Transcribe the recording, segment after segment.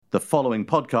The following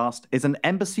podcast is an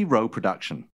Embassy Row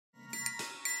production.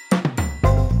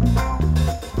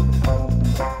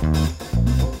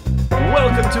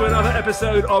 Welcome to another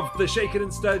episode of the Shaken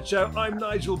and Stirred Show. I'm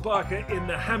Nigel Barker in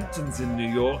the Hamptons in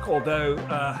New York, although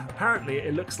apparently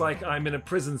it looks like I'm in a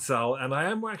prison cell and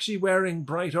I am actually wearing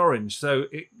bright orange. So,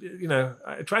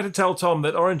 I try to tell Tom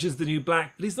that orange is the new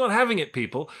black, but he's not having it,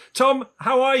 people. Tom,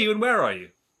 how are you and where are you?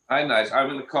 Hi, Nigel. I'm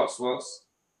in the Cotswolds,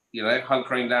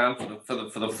 hunkering down for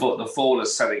the fall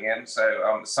is setting in. So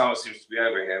the summer seems to be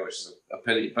over here, which is a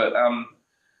pity. But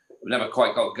we've never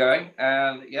quite got going.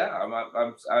 And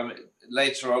I'm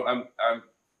later on. I'm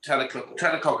 10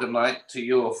 o'clock at night to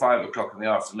you, or 5 o'clock in the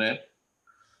afternoon.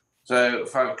 So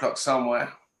 5 o'clock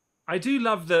somewhere. I do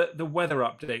love the weather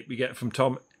update we get from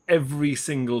Tom every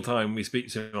single time we speak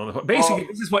to him on the podcast. Basically,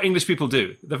 this is what English people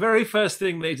do. The very first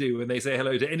thing they do when they say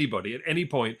hello to anybody at any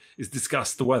point is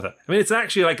discuss the weather. I mean, it's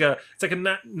actually like a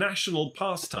national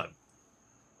pastime.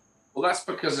 Well, that's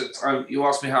because you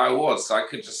asked me how I was, so I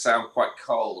could just sound quite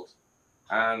cold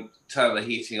and turn the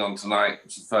heating on tonight,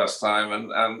 which is the first time,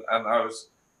 and I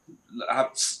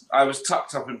was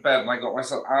tucked up in bed and I got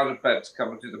myself out of bed to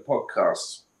come and do the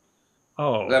podcast.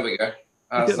 Oh, there we go.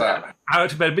 How's that?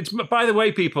 Out of bed. But by the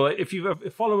way, people, if you're a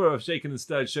follower of Shaken and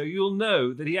Stirred Show, you'll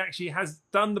know that he actually has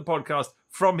done the podcast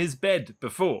from his bed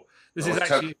before. It's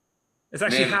actually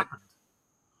happened.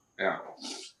 Yeah.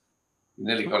 You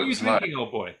nearly What got are you it tonight. drinking,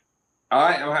 old boy?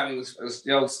 I am having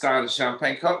the old style of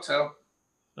champagne cocktail.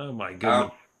 Oh my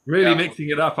goodness! Really mixing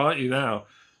it up, aren't you now?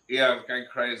 Yeah, I'm going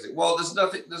crazy. Well, there's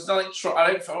nothing. I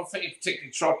don't think it's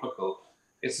particularly tropical.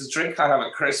 It's a drink I have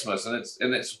at Christmas, and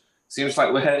it seems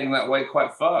like we're heading that way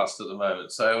quite fast at the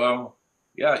moment. So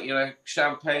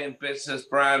champagne, bitters,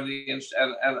 brandy, and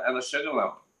a sugar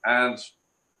lump, and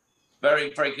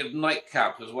very, very good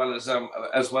nightcap as well as a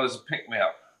pick me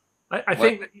up. I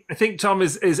think Tom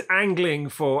is angling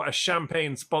for a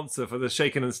champagne sponsor for the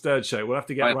Shaken and Stirred Show. We'll have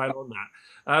to get right on that.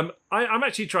 I'm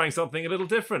actually trying something a little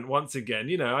different once again,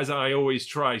 as I always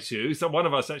try to. So one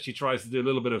of us actually tries to do a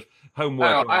little bit of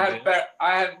homework. I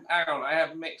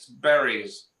had mixed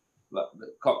berries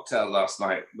cocktail last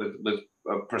night with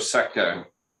prosecco,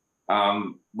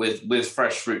 with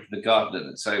fresh fruit from the garden in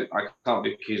it. So I can't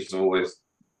be accused of always,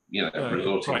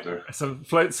 resorting to.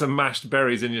 Float some mashed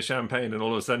berries in your champagne, and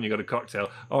all of a sudden you got a cocktail.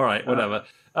 All right, whatever.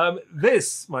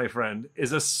 This, my friend,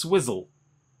 is a swizzle.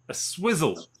 A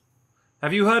swizzle.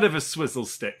 Have you heard of a swizzle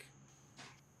stick?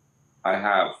 I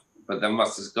have, but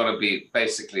there's got to be.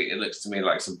 Basically, it looks to me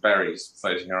like some berries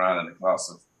floating around in a glass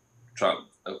of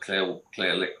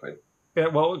clear liquid. Yeah,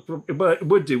 well, it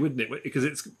would do, wouldn't it? Because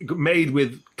it's made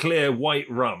with clear white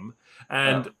rum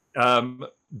and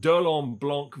Dolon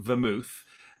Blanc vermouth,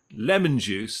 lemon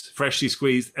juice, freshly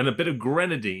squeezed, and a bit of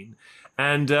grenadine.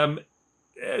 And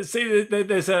see,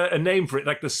 there's a name for it,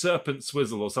 like the serpent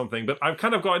swizzle or something. But I've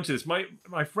kind of got into this. My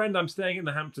friend, I'm staying in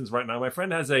the Hamptons right now. My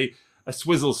friend has a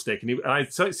swizzle stick, and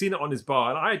I'd seen it on his bar,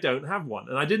 and I don't have one,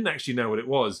 and I didn't actually know what it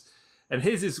was. And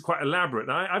his is quite elaborate.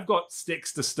 And I've got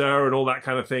sticks to stir and all that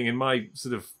kind of thing in my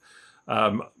sort of,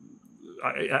 at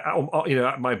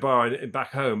my bar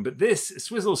back home. But this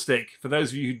swizzle stick, for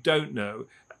those of you who don't know,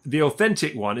 the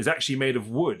authentic one is actually made of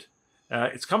wood.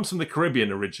 It comes from the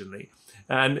Caribbean originally.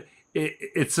 And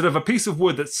it's sort of a piece of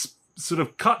wood that's sort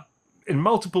of cut in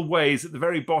multiple ways at the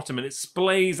very bottom, and it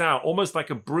splays out almost like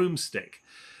a broomstick.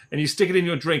 And you stick it in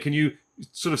your drink and you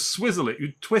sort of swizzle it,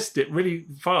 you twist it really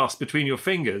fast between your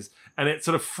fingers, and it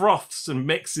sort of froths and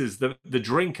mixes the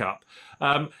drink up.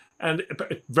 And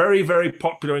very, very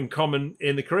popular and common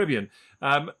in the Caribbean.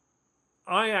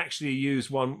 I actually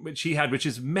use one which he had, which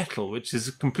is metal, which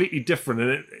is completely different. And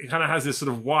it kind of has this sort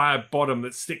of wire bottom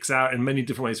that sticks out in many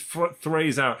different ways,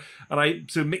 thrays out. And I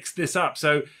sort of mixed this up.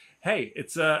 So, hey,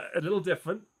 it's a little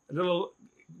different, a little,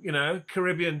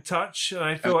 Caribbean touch. And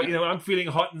I thought, I'm feeling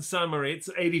hot and summery. It's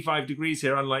 85 degrees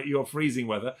here, unlike your freezing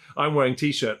weather. I'm wearing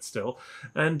T-shirts still.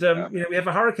 And, we have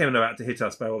a hurricane about to hit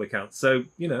us by all accounts. So,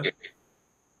 we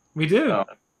do.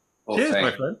 Cheers,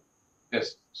 my friend.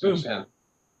 Yes. Boom.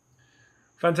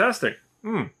 Fantastic.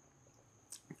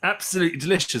 Absolutely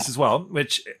delicious as well,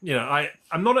 which,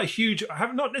 I'm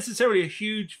not necessarily a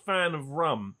huge fan of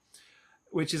rum,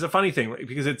 which is a funny thing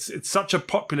because it's such a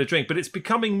popular drink, but it's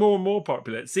becoming more and more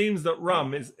popular. It seems that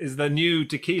rum is the new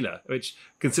tequila, which,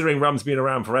 considering rum's been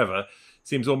around forever,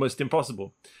 seems almost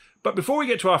impossible. But before we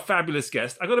get to our fabulous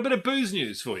guest, I got a bit of booze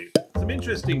news for you. Some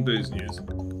interesting booze news.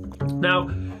 Now,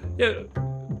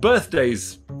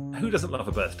 birthdays. Who doesn't love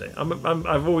a birthday?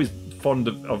 I've always fond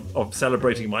of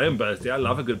celebrating my own birthday. I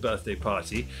love a good birthday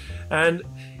party, and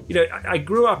I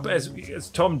grew up as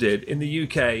Tom did in the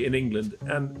UK, in England,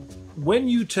 and when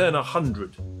you turn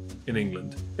 100, in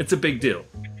England, it's a big deal.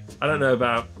 I don't know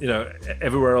about,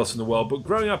 everywhere else in the world, but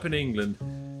growing up in England,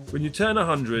 when you turn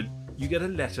 100, you get a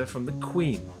letter from the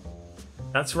Queen.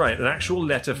 That's right, an actual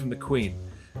letter from the Queen.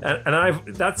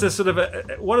 And that's a sort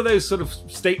of one of those sort of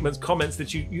statements, comments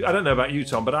that you I don't know about you,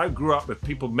 Tom, but I grew up with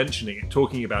people mentioning it,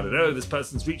 talking about it. Oh, this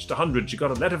person's reached 100. She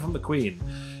got a letter from the Queen,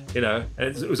 and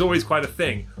it was always quite a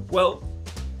thing. Well,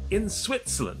 in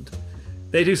Switzerland,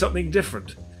 they do something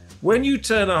different. When you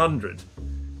turn 100,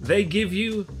 they give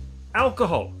you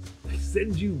alcohol. They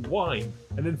send you wine.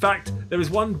 And in fact, there is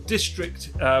one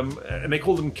district, and they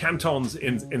call them cantons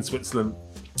in Switzerland.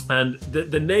 And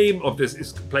the name of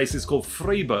this place is called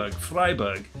Freiburg.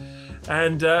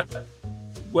 And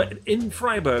in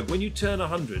Freiburg, when you turn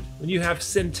 100, when you have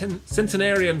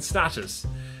centenarian status,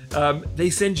 they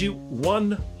send you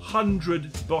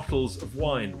 100 bottles of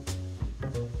wine.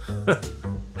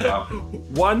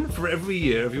 One for every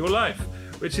year of your life,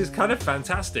 which is kind of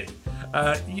fantastic.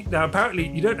 Now, apparently,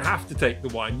 you don't have to take the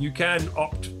wine. You can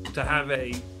opt to have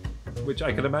which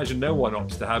I can imagine no one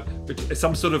opts to have, but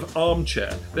some sort of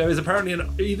armchair. There is apparently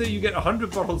either you get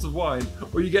 100 bottles of wine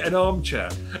or you get an armchair.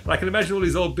 And I can imagine all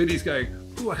these old biddies going,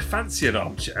 "Ooh, I fancy an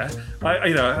armchair.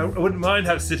 I wouldn't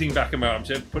mind sitting back in my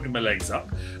armchair, putting my legs up."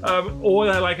 Or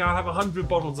they're like, "I'll have 100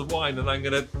 bottles of wine, and I'm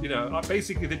gonna,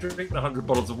 basically they drink the 100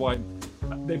 bottles of wine.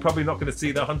 They're probably not going to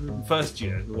see the 101st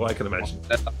year, what I can imagine."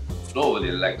 Floor with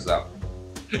your legs up.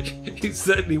 You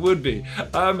certainly would be.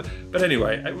 But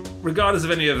anyway, regardless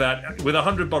of any of that, with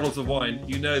 100 bottles of wine,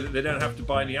 you know that they don't have to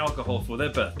buy any alcohol for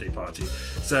their birthday party.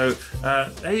 So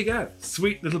there you go.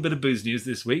 Sweet little bit of booze news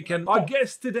this week. And our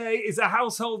guest today is a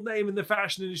household name in the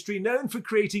fashion industry, known for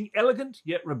creating elegant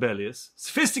yet rebellious,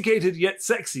 sophisticated yet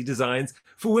sexy designs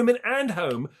for women and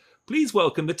home. Please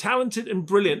welcome the talented and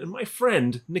brilliant and my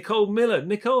friend, Nicole Miller.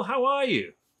 Nicole, how are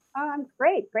you? Oh, I'm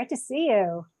great. Great to see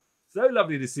you. So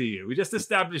lovely to see you. We just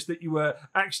established that you were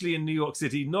actually in New York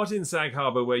City, not in Sag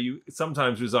Harbor, where you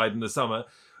sometimes reside in the summer.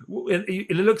 And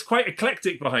it looks quite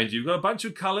eclectic behind you. You've got a bunch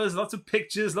of colors, lots of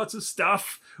pictures, lots of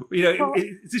stuff. Well,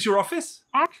 is this your office?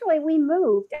 Actually, we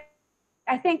moved.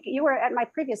 I think you were at my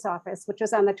previous office, which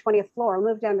was on the 20th floor. We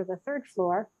moved down to the 3rd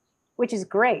floor, which is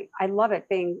great. I love it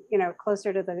being,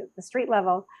 closer to the street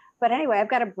level. But anyway, I've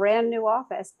got a brand new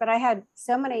office, but I had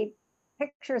so many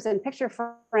pictures and picture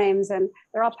frames, and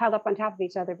they're all piled up on top of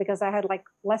each other because I had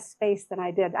less space than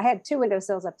I did. I had 2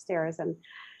 windowsills upstairs, and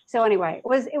so anyway,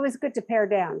 it was good to pare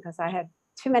down because I had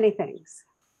too many things.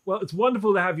 Well, it's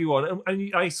wonderful to have you on,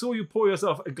 and I saw you pour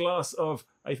yourself a glass of,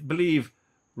 I believe,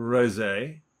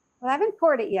 rosé. Well, I haven't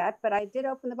poured it yet, but I did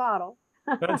open the bottle.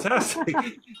 Fantastic.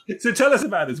 So tell us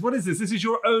about this. What is this? This is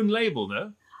your own label,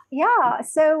 no? Yeah.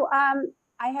 So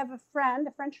I have a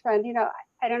French friend.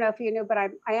 I don't know if you knew, but I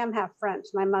am half French.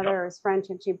 My mother is French,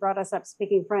 and she brought us up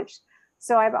speaking French.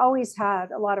 So I've always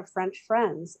had a lot of French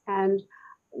friends, and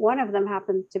one of them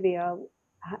happened to be a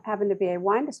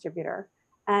wine distributor,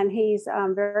 and he's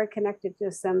very connected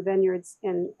to some vineyards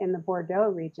in the Bordeaux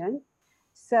region.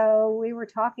 So we were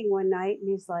talking one night, and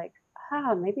he's like,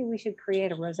 "Oh, maybe we should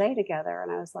create a rosé together."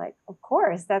 And I was like, "Of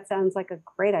course, that sounds like a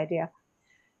great idea."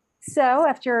 So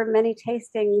after many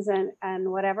tastings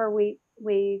and whatever, we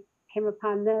came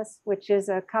upon this, which is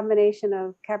a combination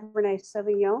of Cabernet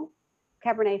Sauvignon,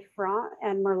 Cabernet Franc,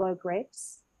 and Merlot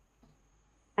grapes.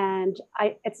 And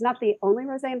it's not the only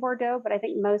rosé in Bordeaux, but I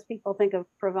think most people think of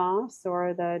Provence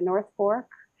or the North Fork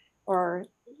or,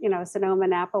 Sonoma,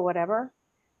 Napa, whatever.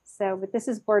 So, but this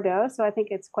is Bordeaux, so I think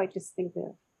it's quite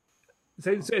distinctive.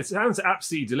 So it sounds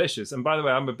absolutely delicious. And by the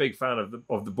way, I'm a big fan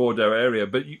of the Bordeaux area.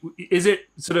 But is it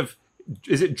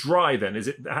dry then? Does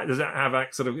it have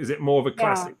is it more of a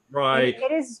classic dry?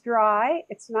 It is dry.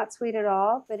 It's not sweet at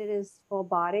all, but it is full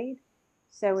bodied.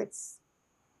 So it's,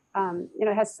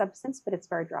 it has substance, but it's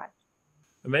very dry.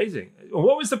 Amazing.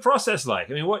 What was the process like?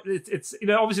 I mean, it's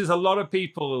obviously there's a lot of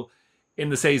people in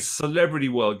the celebrity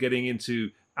world getting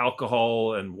into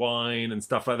alcohol and wine and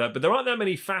stuff like that, but there aren't that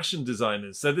many fashion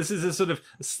designers. So this is a sort of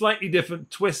a slightly different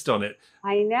twist on it.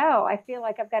 I know. I feel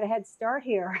like I've got a head start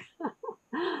here,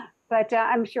 but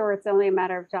I'm sure it's only a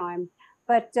matter of time.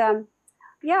 But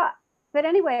yeah, but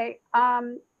anyway,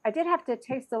 I did have to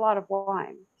taste a lot of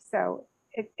wine. So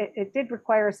it did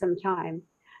require some time.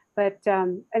 But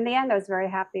in the end, I was very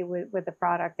happy with the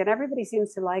product, and everybody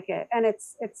seems to like it. And it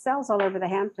sells all over the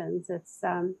Hamptons. It's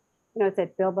it's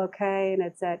at Bilboquet, and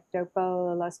it's at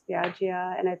Dopo La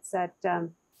Spiaggia, and it's at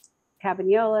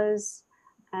Cabagnola's,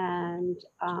 and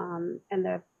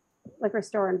the liquor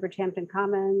store in Bridgehampton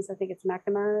Commons. I think it's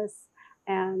McNamara's,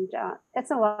 and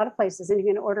it's a lot of places. And you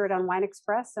can order it on Wine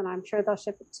Express, and I'm sure they'll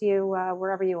ship it to you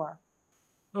wherever you are.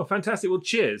 Oh, fantastic! Well,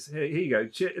 cheers. Here you go.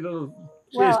 A little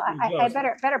cheers. Well, to the I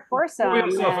glass. better pour some. Pour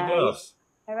yourself a glass.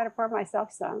 I better pour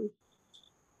myself some.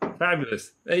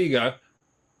 Fabulous. There you go.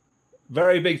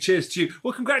 Very big cheers to you.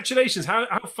 Well, congratulations. How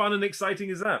fun and exciting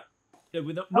is that? Yeah,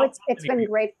 It's been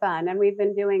great fun, and we've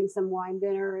been doing some wine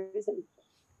dinners and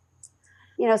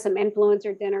some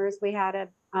influencer dinners. We had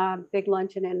a big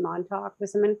luncheon in Montauk with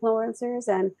some influencers,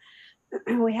 and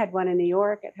we had one in New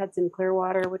York at Hudson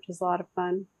Clearwater, which was a lot of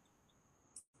fun.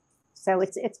 So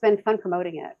it's been fun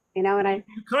promoting it, and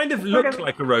you kind of look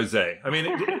like a rosé. I mean,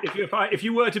 if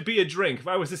you were to be a drink, if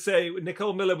I was to say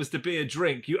Nicole Miller was to be a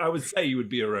drink, I would say you would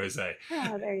be a rosé.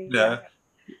 Oh, there you go.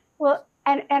 Well,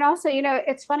 and also,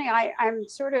 it's funny. I'm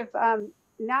sort of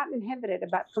not inhibited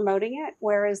about promoting it,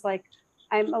 whereas like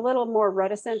I'm a little more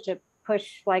reticent to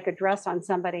push like a dress on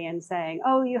somebody and saying,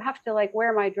 "Oh, you have to like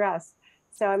wear my dress."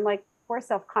 So I'm like more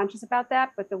self-conscious about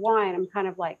that. But the wine, I'm kind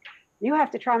of like, you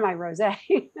have to try my rosé.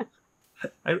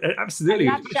 Absolutely.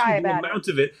 I'm not shy about the amount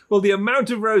of it. Well, the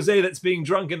amount of rosé that's being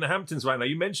drunk in the Hamptons right now.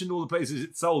 You mentioned all the places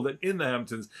it's sold in the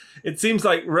Hamptons. It seems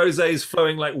like rosé is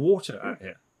flowing like water out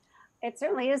here. It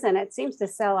certainly isn't. It seems to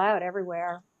sell out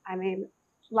everywhere. I mean,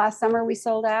 last summer we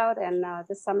sold out, and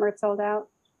this summer it sold out.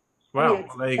 Wow,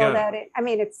 well, there you go.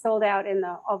 It's sold out in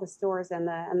all the stores and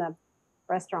the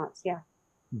restaurants. Yeah.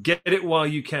 Get it while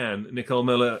you can, Nicole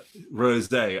Miller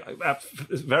Rosé.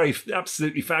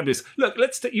 Absolutely fabulous. Look,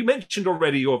 you mentioned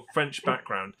already your French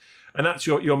background, and that's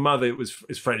your mother is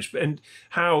French, and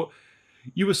how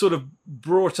you were sort of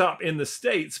brought up in the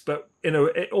States, but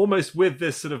almost with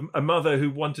this sort of a mother who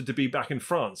wanted to be back in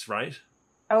France, right?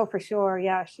 Oh, for sure.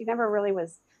 Yeah, she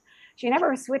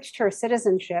never switched her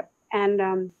citizenship,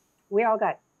 and we all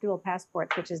got dual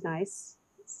passports, which is nice.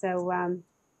 So.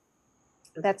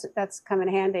 That's come in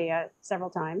handy several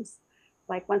times.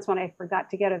 Like once when I forgot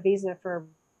to get a visa for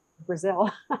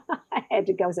Brazil, I had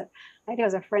to go as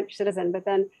a French citizen, but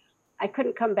then I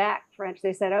couldn't come back French.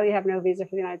 They said, "Oh, you have no visa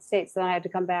for the United States." So then I had to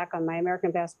come back on my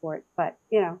American passport. But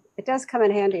it does come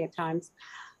in handy at times.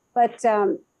 But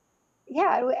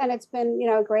yeah, and it's been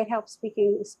a great help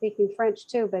speaking French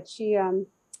too. But she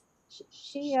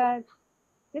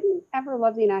didn't ever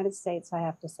love the United States, I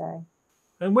have to say.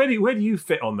 And where do you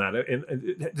fit on that?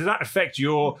 Does that affect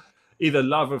your either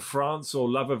love of France or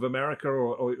love of America,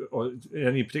 or in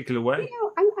any particular way?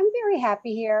 I'm very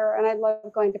happy here, and I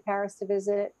love going to Paris to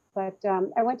visit. But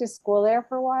I went to school there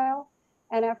for a while,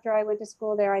 and after I went to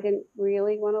school there, I didn't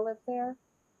really want to live there.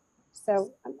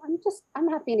 So I'm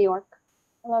happy in New York.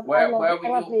 I love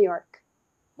New York.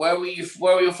 Where were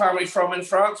your family from in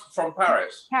France? From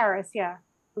Paris? Paris, yeah,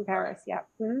 from Paris, yeah.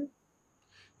 Mm-hmm.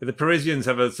 The Parisians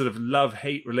have a sort of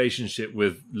love-hate relationship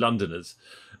with Londoners,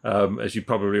 as you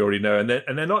probably already know, and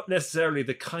they're not necessarily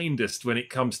the kindest when it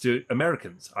comes to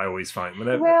Americans. I always find.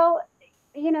 Well,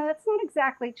 that's not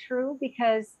exactly true,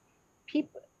 because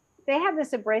they have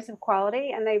this abrasive quality,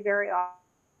 and they very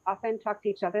often talk to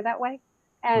each other that way,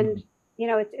 and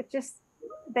it just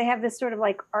they have this sort of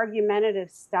like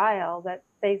argumentative style that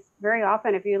they very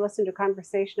often, if you listen to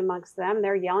conversation amongst them,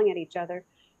 they're yelling at each other.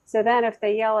 So then, if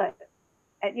they yell at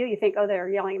you, you think, oh, they're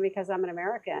yelling at me because I'm an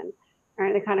American.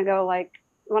 And they kind of go like,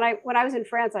 when I was in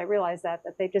France, I realized that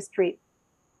they just treat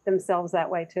themselves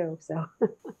that way too. So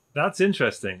That's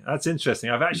interesting.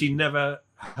 I've actually never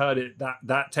heard it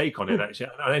that take on it,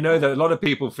 actually. And I know that a lot of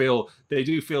people feel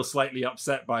slightly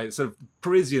upset by sort of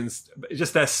Parisians,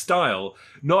 just their style,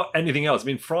 not anything else. I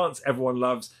mean, France, everyone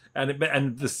loves,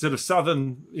 and the sort of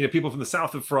southern, people from the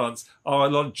south of France are a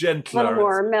lot gentler, a little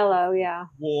more mellow, yeah,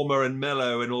 warmer and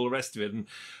mellow, and all the rest of it. And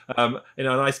and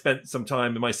I spent some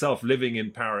time myself living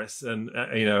in Paris, and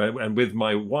and with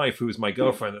my wife, who was my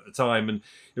girlfriend at the time, and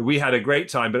we had a great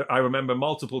time. But I remember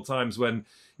multiple times when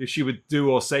she would do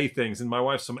or say things, and my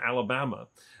wife's from Alabama,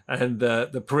 and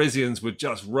the Parisians would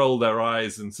just roll their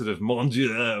eyes and sort of mon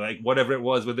dieu, like whatever it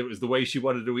was, whether it was the way she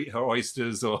wanted to eat her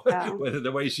oysters, or whether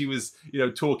the way she was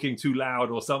talking too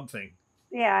loud or something.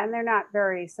 Yeah, and they're not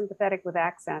very sympathetic with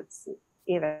accents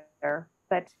either.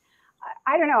 But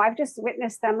I don't know, I've just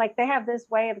witnessed them, like they have this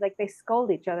way of like they scold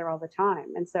each other all the time,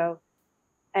 and so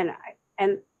and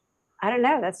I don't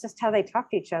know, that's just how they talk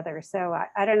to each other. So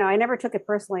I don't know, I never took it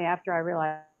personally after I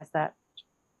realized that.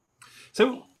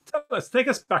 So take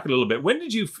us back a little bit. When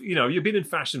did you've been in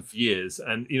fashion for years,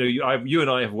 and you and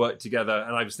I have worked together,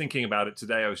 and I was thinking about it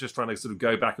today. I was just trying to sort of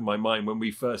go back in my mind when we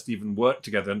first even worked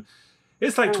together, and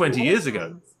it's like 20 years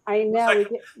ago. I know,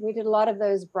 we did a lot of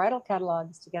those bridal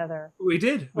catalogs together. We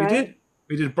did. Right?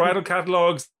 We did bridal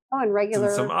catalogs. Oh, and regular.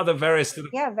 and some other various sort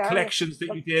of various collections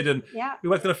that you did, and Yeah. we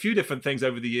worked on a few different things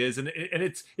over the years, and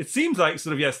it seems like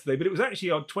sort of yesterday, but it was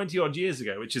actually 20 odd years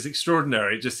ago, which is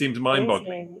extraordinary. It just seems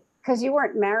mind-boggling. Because you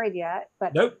weren't married yet,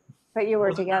 but Nope. But you were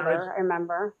Wasn't together, married. I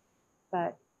remember.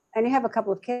 And you have a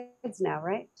couple of kids now,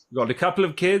 right? We've got a couple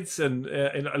of kids, and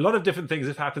a lot of different things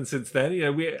have happened since then.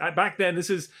 You know, back then, this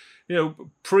is, you know,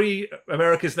 pre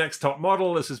America's Next Top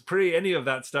Model. This is pre any of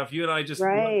that stuff. You and I just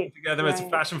working together as a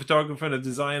fashion photographer and a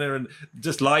designer, and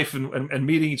just life and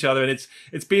meeting each other. And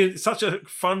it's been such a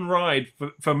fun ride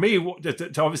for me.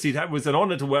 To obviously, that was an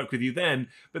honor to work with you then.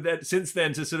 But then since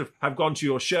then, to sort of have gone to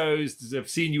your shows, to have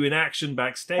seen you in action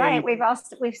backstage. Right.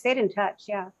 We've stayed in touch.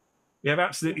 Yeah. We have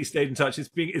absolutely stayed in touch.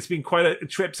 It's been quite a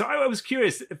trip. So I was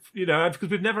curious, you know,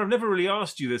 because I've never really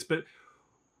asked you this, but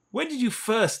when did you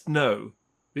first know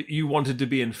that you wanted to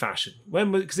be in fashion?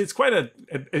 Because it's quite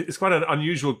an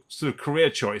unusual sort of career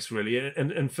choice, really.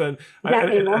 And for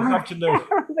I'd love to know.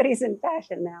 Everybody's in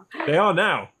fashion now. They are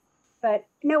now. But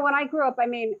no, when I grew up, I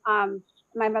mean,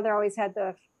 my mother always had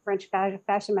the French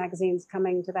fashion magazines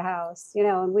coming to the house, you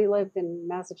know, and we lived in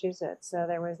Massachusetts, so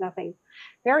there was nothing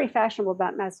very fashionable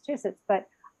about Massachusetts. But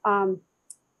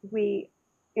we,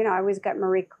 you know, I always got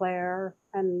Marie Claire,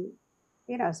 and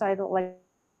you know, so I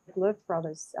lived for all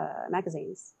those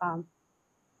magazines,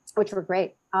 which were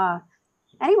great.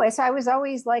 Anyway, so I was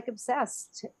always like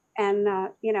obsessed, and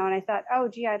you know, and I thought, oh,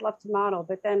 gee, I'd love to model.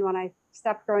 But then when I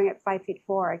stopped growing at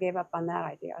 5'4", I gave up on that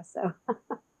idea. So.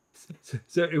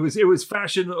 So it was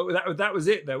fashion. That was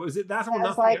it, though. Was it that or nothing? I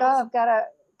was like, else? Oh, I've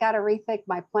got to rethink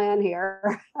my plan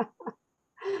here.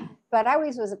 But I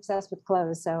always was obsessed with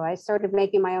clothes, so I started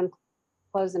making my own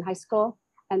clothes in high school,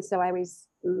 and so I always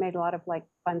made a lot of like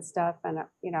fun stuff, and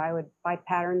you know, I would buy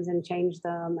patterns and change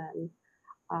them,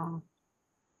 and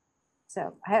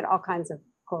so I had all kinds of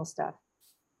cool stuff.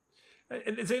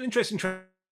 And it's an interesting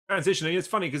transition. I mean, it's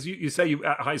funny because you say you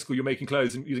at high school you're making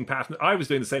clothes and using pattern. I was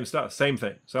doing the same stuff, same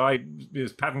thing. So I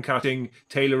was pattern cutting,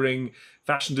 tailoring,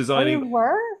 fashion designing. Oh, you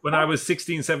were? When I was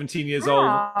 16, 17 years old,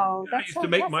 I used to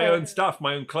make my own stuff, stuff,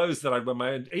 my own clothes that I'd wear,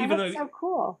 my own. That's so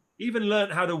cool. Even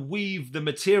learned how to weave the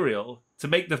material to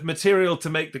make the material to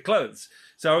make the clothes.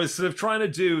 So I was sort of trying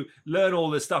to learn all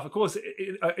this stuff. Of course,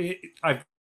 I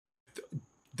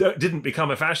didn't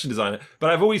become a fashion designer, but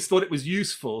I've always thought it was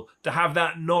useful to have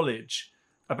that knowledge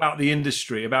about the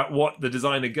industry, about what the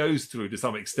designer goes through to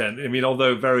some extent. I mean,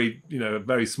 although very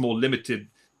small, limited,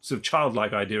 sort of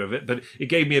childlike idea of it, but it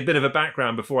gave me a bit of a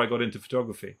background before I got into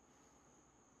photography.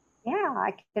 Yeah,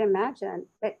 I can imagine.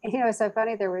 But, you know, it's so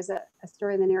funny. There was a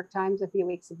story in the New York Times a few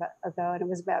weeks ago, and it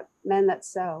was about men that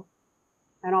sew.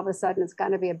 And all of a sudden, it's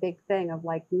going to be a big thing of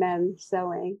like men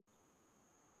sewing.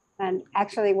 And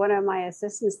actually, one of my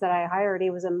assistants that I hired, he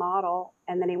was a model,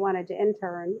 and then he wanted to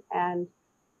intern. And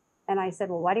I said,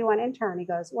 well, why do you want to intern? He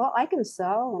goes, well, I can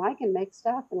sew and I can make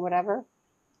stuff and whatever.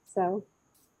 So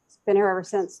it's been here ever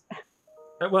since.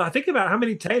 Well, I think about how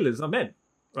many tailors are men,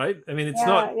 right? I mean, it's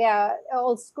not. Yeah,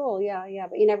 old school. Yeah.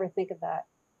 But you never think of that.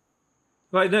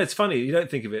 Right, no, it's funny. You don't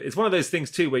think of it. It's one of those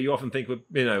things too, where you often think with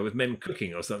men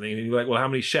cooking or something, and you're like, well, how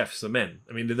many chefs are men?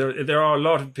 I mean, there are a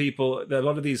lot of people. There are a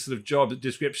lot of these sort of job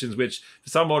descriptions, which for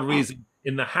some odd reason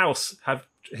in the house have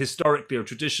historically or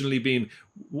traditionally been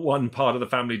one part of the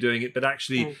family doing it, but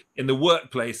actually in the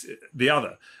workplace the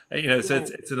other. You know, so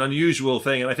it's an unusual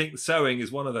thing, and I think sewing is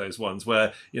one of those ones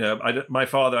where, you know, my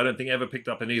father, I don't think ever picked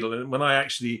up a needle, and when I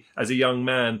actually, as a young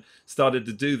man, started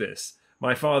to do this,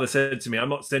 my father said to me, I'm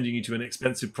not sending you to an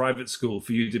expensive private school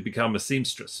for you to become a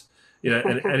seamstress. You know,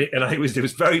 it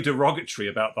was very derogatory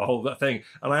about the whole thing.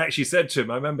 And I actually said to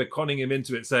him, I remember conning him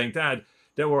into it, saying, Dad,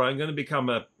 don't worry, I'm going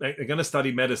to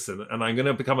study medicine, and I'm going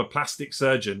to become a plastic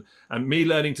surgeon. And me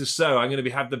learning to sew, I'm going to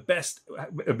have the best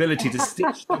ability to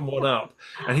stitch someone up.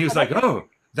 And he was like, oh,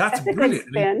 that's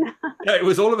brilliant. Yeah, it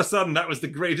was all of a sudden that was the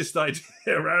greatest idea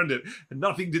around it, and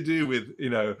nothing to do with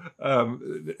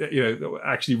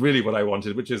actually really what I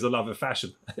wanted, which is a love of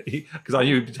fashion. Because I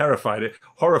knew he'd be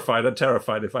horrified and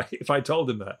terrified if I told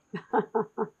him that.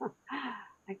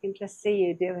 I can just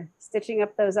see you stitching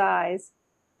up those eyes.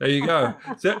 There you go.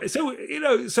 So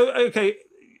okay.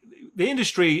 The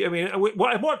industry, I mean,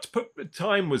 what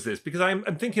time was this? Because I'm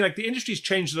thinking like the industry's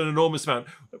changed an enormous amount.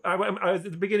 At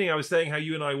the beginning, I was saying how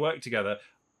you and I worked together.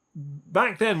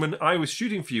 Back then, when I was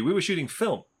shooting for you, we were shooting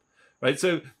film, right?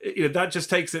 So that just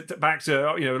takes it back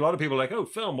to, a lot of people are like, oh,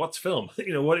 film, what's film?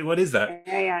 What is that?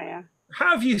 Yeah. How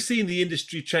have you seen the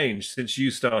industry change since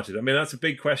you started? I mean, that's a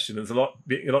big question. There's a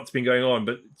lot's been going on,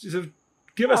 but just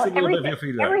give us a little bit of your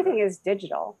feedback. Everything is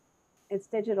digital. It's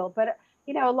digital, but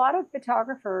a lot of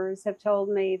photographers have told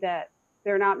me that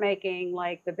they're not making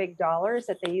like the big dollars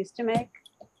that they used to make.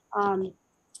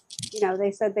 You know,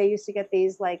 they said they used to get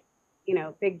these like, you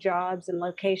know, big jobs and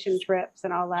location trips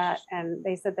and all that. And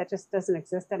they said that just doesn't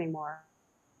exist anymore.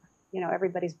 You know,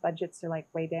 everybody's budgets are like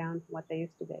way down from what they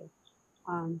used to be.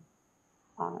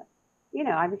 You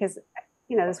know, because,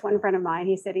 you know, this one friend of mine,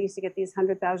 he said he used to get these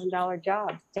 $100,000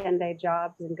 jobs, 10-day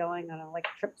jobs and going on a like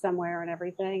trip somewhere and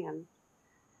everything. And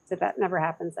so that never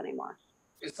happens anymore.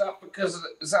 Is that because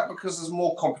there's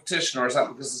more competition, or is that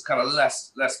because it's kind of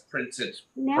less printed?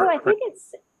 No, I think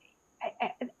it's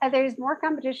there's more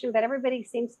competition, but everybody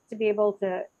seems to be able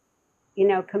to, you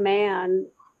know, command.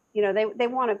 You know, they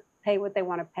want to pay what they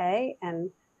want to pay, and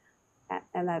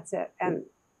that's it. And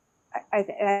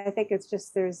I think it's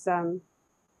just there's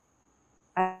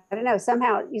I don't know,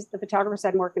 somehow the photographers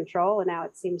had more control, and now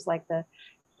it seems like the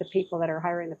people that are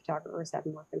hiring the photographers have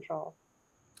more control.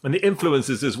 And the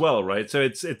influencers as well, right? So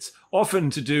it's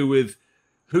often to do with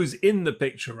who's in the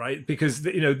picture, right? Because,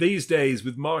 you know, these days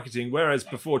with marketing, whereas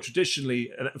before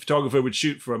traditionally a photographer would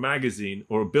shoot for a magazine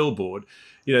or a billboard,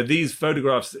 you know, these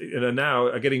photographs, you know, now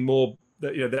are getting more,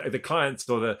 you know, the clients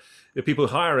or the people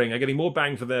hiring are getting more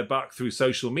bang for their buck through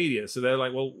social media. So they're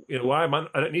like, well, you know, I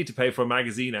don't need to pay for a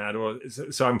magazine ad, or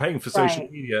so I'm paying for social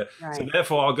media. Right. So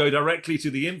therefore I'll go directly to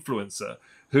the influencer,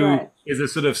 who is a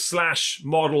sort of slash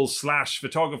model slash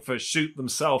photographer shoot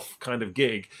themselves kind of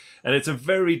gig. And it's a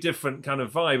very different kind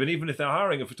of vibe. And even if they're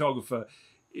hiring a photographer,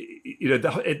 you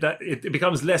know, it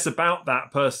becomes less about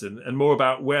that person and more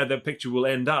about where their picture will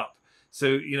end up. So,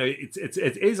 you know,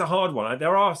 it is a hard one.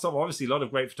 There are obviously a lot of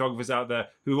great photographers out there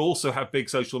who also have big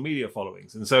social media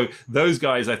followings. And so those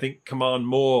guys, I think, command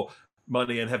more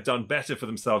money and have done better for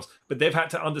themselves. But they've had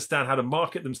to understand how to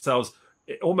market themselves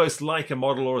almost like a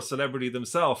model or a celebrity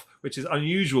themselves, which is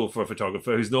unusual for a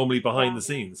photographer who's normally behind the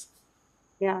scenes.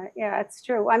 Yeah, it's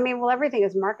true. I mean, well, everything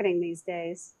is marketing these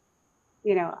days.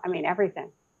 You know, I mean,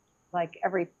 everything. Like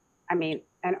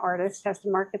an artist has to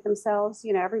market themselves.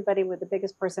 You know, everybody with the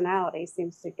biggest personality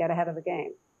seems to get ahead of the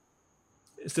game.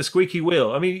 It's the squeaky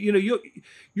wheel. I mean, you know,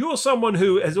 you're someone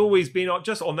who has always been,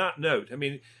 just on that note, I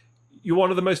mean, you're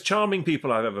one of the most charming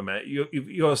people I've ever met.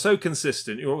 You're so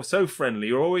consistent. You're so friendly.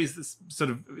 You're always this sort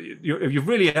of, you've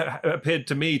really appeared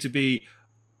to me to be,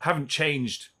 haven't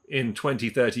changed in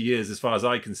 20, 30 years as far as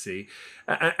I can see.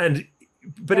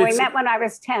 But we met when I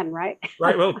was 10, right?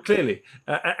 Right. Well, clearly.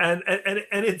 And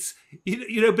it's,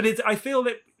 you know, but it's, I feel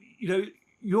that, you know,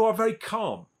 you are very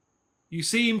calm. You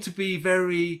seem to be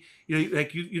very, you know,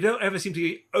 like you don't ever seem to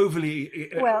be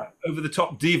overly over the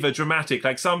top diva dramatic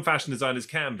like some fashion designers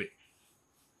can be.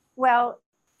 Well,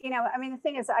 you know, I mean, the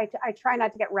thing is, I try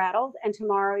not to get rattled. And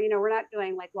tomorrow, you know, we're not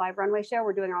doing like live runway show.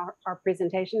 We're doing our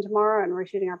presentation tomorrow, and we're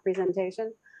shooting our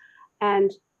presentation.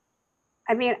 And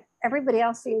I mean, everybody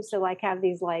else seems to like have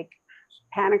these like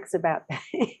panics about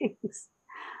things.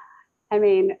 I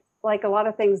mean, like a lot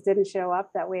of things didn't show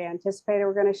up that we anticipated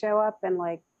were going to show up, and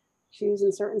like shoes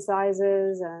in certain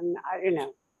sizes, and you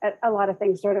know, a lot of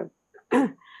things sort of.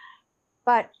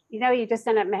 But you know, you just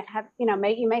end up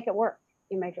you make it work.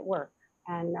 You make it work,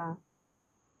 and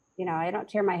you know, I don't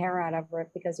tear my hair out over it,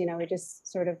 because you know, we just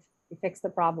sort of fix the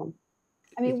problem.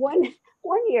 I mean, one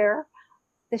year,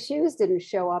 the shoes didn't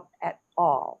show up at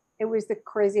all. It was the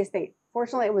craziest thing.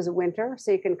 Fortunately, it was winter,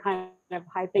 so you can kind of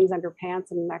hide things under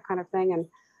pants and that kind of thing.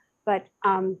 But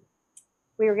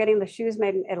we were getting the shoes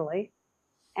made in Italy,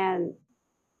 and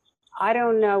I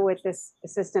don't know what this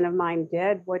assistant of mine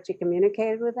did, what she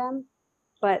communicated with them,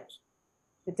 but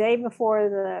the day before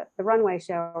the runway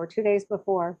show, or 2 days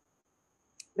before,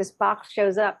 this box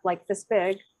shows up like this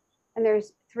big, and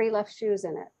there's 3 left shoes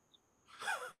in it.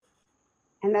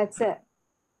 And that's it.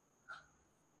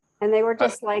 And they were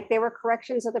just like, they were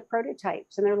corrections of the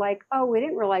prototypes. And they're like, oh, we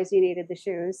didn't realize you needed the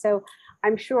shoes. So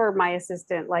I'm sure my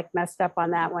assistant like messed up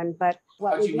on that one. But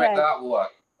what how'd you make that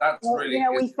work? That's really, you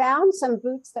know, we found some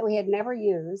boots that we had never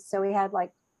used. So we had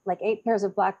like 8 pairs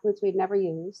of black boots we'd never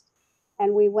used.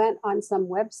 And we went on some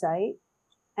website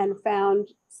and found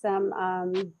some,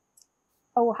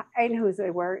 I know who they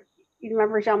were. You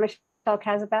remember Jean-Michel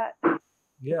Casabat? Yeah.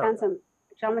 We found some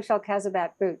Jean-Michel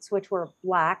Casabat boots, which were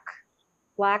black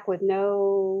with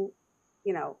no,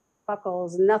 you know,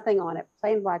 buckles, nothing on it,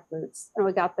 plain black boots. And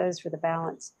we got those for the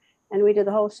balance. And we did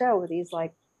the whole show with these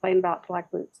like plain black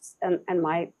boots and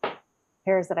my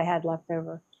pairs that I had left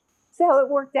over. So it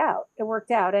worked out.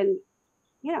 And,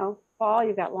 you know, fall,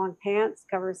 you've got long pants,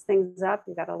 covers things up.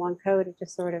 You've got a long coat. It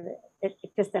just sort of, it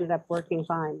just ended up working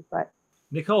fine. But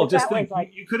Nicole, just think,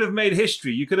 like, you could have made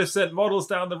history. You could have sent models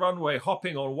down the runway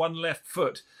hopping on one left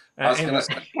foot. And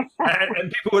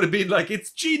people would have been like,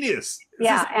 it's genius.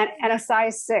 Yeah, and a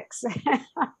size 6.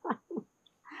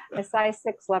 A size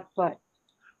 6 left foot.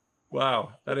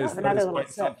 Wow, that is Another little quite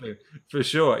sip. something for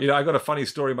sure. You know, I got a funny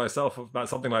story myself about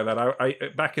something like that. I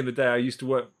back in the day, I used to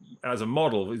work as a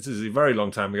model. This is a very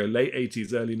long time ago, late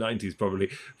 80s, early 90s, probably,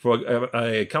 for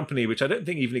a company which I don't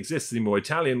think even exists anymore.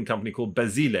 Italian company called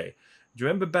Basile. Do you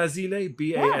remember Basile?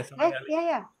 Basile.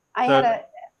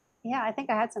 Yeah. I think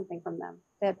I had something from them.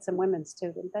 They had some women's too,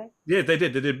 didn't they? Yeah, they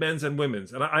did. They did men's and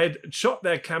women's. And I had shot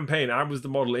their campaign. I was the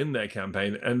model in their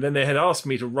campaign. And then they had asked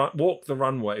me to walk the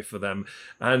runway for them.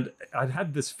 And I'd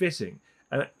had this fitting.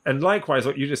 And likewise,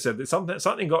 what you just said, that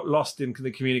something got lost in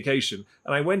the communication.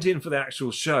 And I went in for the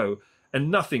actual show and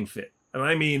nothing fit. And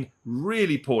I mean,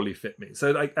 really poorly fit me.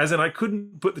 So as in I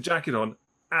couldn't put the jacket on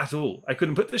at all. I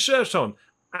couldn't put the shirt on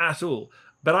at all.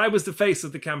 But I was the face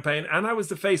of the campaign, and I was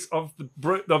the face of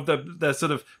the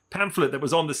sort of pamphlet that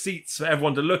was on the seats for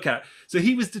everyone to look at. So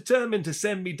he was determined to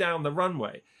send me down the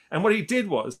runway. And what he did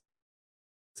was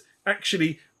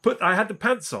actually I had the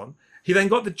pants on. He then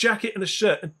got the jacket and the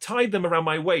shirt and tied them around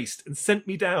my waist and sent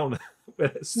me down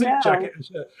with a suit jacket and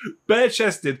shirt,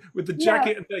 bare-chested, with the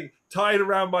jacket and thing tied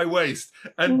around my waist.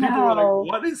 And people were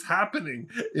like, "What is happening?"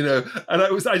 You know. And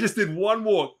I just did one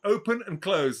walk, open and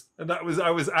close, and I was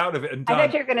out of it and done. I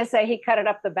thought you were going to say he cut it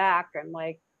up the back and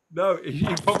like. No, he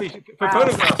probably for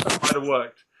photographs that might have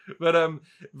worked. But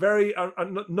very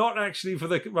not actually for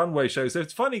the runway show. So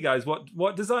it's funny, guys,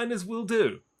 what designers will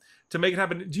do to make it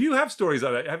happen. Do you have stories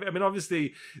like that? I mean,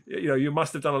 obviously, you know, you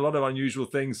must have done a lot of unusual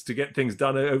things to get things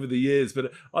done over the years,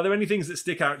 but are there any things that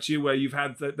stick out to you where you've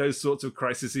had those sorts of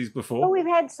crises before? Well, we've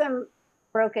had some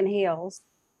broken heels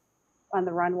on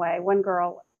the runway. One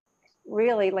girl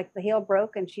really, like, the heel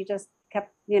broke and she just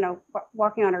kept, you know,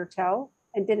 walking on her toe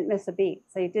and didn't miss a beat.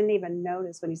 So you didn't even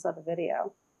notice when you saw the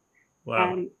video. Wow.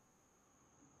 And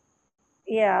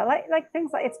yeah, like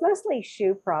things like, it's mostly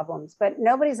shoe problems, but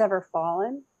nobody's ever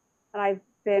fallen. And I've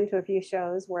been to a few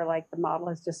shows where like the model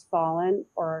has just fallen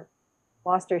or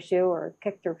lost her shoe or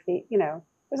kicked her feet. You know,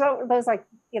 there's all those, like,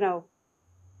 you know,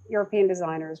 European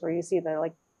designers where you see the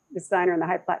like designer in the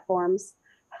high platforms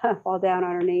fall down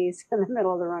on her knees in the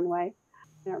middle of the runway.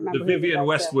 I don't remember the Vivienne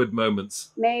Westwood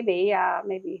moments. Maybe, yeah,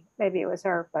 maybe it was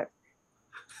her. But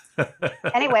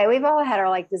anyway, we've all had our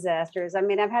like disasters. I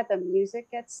mean, I've had the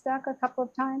music get stuck a couple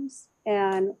of times,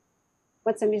 and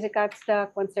once the music got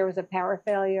stuck, once there was a power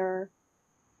failure,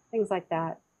 things like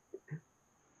that.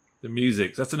 The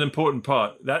music, that's an important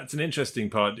part. That's an interesting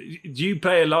part. Do you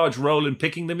play a large role in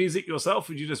picking the music yourself,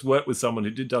 or do you just work with someone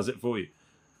who does it for you?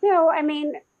 No, I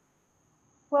mean,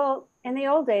 well, in the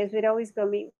old days, we'd always go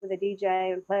meet with a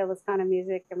DJ and play all this kind of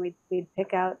music, and we'd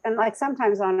pick out, and like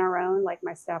sometimes on our own, like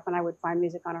my staff and I would find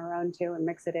music on our own too and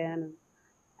mix it in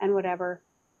and whatever.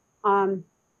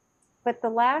 But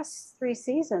the last 3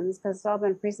 seasons, because it's all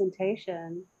been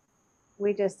presentation,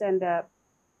 we just ends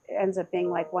up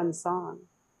being like one song,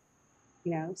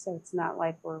 you know, so it's not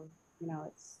like we're, you know,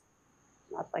 it's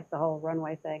not like the whole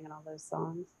runway thing and all those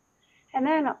songs. And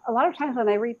then a lot of times when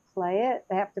they replay it,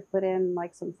 they have to put in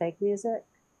like some fake music.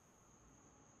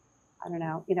 I don't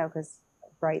know, you know, because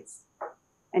rights.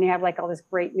 And you have like all this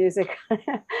great music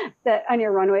that on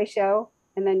your runway show.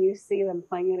 And then you see them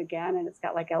playing it again, and it's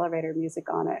got like elevator music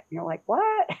on it. And you're like,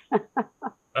 what?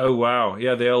 Oh, wow.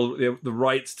 Yeah, the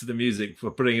rights to the music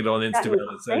for putting it on Instagram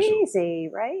and social. Crazy,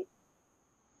 right?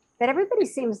 But everybody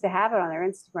seems to have it on their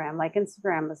Instagram. Like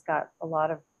Instagram has got a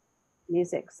lot of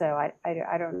music. So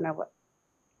I don't know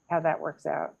how that works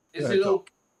out. Is it all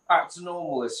back to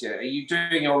normal this year? Are you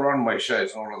doing your runway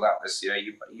shows and all of that this year?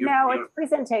 No, it's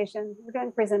presentation. We're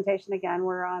doing presentation again.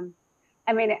 We're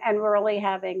I mean, and we're only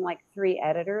having like 3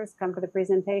 editors come to the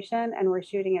presentation, and we're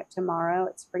shooting it tomorrow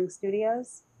at Spring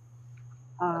Studios.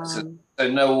 So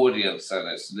no audience then,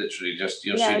 it's literally just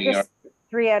you're shooting just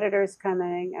 3 editors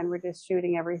coming, and we're just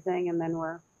shooting everything, and then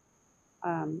we're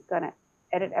gonna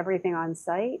edit everything on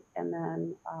site, and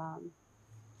then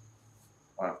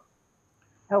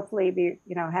hopefully be,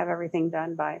 you know, have everything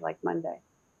done by like Monday.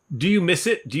 Do you miss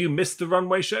it? Do you miss the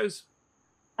runway shows?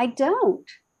 I don't.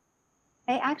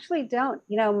 I actually don't.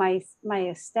 You know,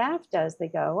 my staff does. They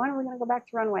go, when are we going to go back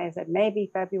to runway? I said, maybe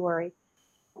February.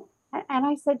 And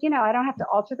I said, you know, I don't have to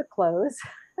alter the clothes,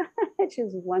 which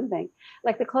is one thing.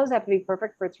 Like the clothes have to be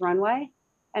perfect for its runway.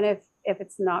 And if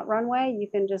it's not runway, you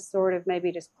can just sort of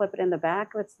maybe just clip it in the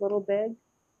back if it's a little big.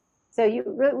 So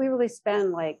we really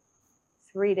spend like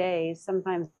 3 days,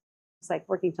 sometimes it's like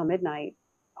working till midnight,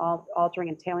 all altering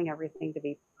and tailing everything to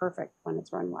be perfect when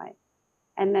it's runway.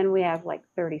 And then we have like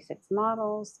 36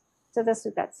 models. So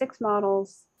we've got 6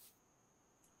 models.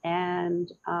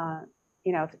 And,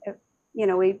 you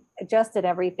know, we adjusted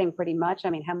everything pretty much. I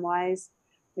mean, hem-wise,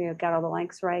 got all the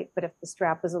lengths right. But if the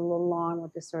strap is a little long,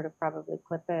 we'll just sort of probably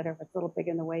clip it, or if it's a little big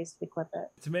in the waist, we clip it.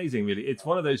 It's amazing, really. It's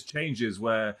one of those changes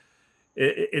where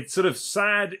it's sort of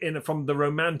sad from the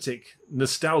romantic,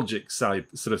 nostalgic side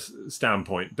sort of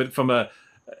standpoint, but from a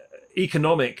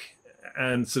economic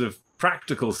and sort of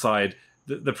practical side,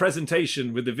 the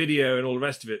presentation with the video and all the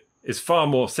rest of it is far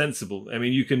more sensible. I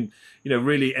mean, you can,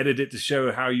 really edit it to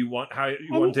show how you want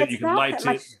it. You can light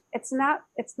it. It's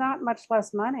not much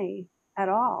less money at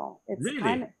all. It's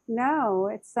really? No,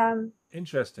 it's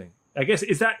interesting. I guess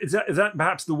is that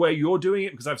perhaps the way you're doing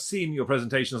it? Because I've seen your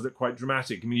presentations look quite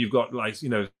dramatic. I mean, you've got like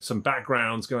some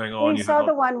backgrounds going on. You saw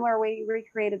the one where we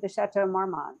recreated the Chateau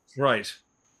Marmont, right?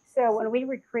 So when we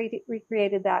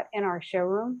recreated that in our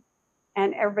showroom,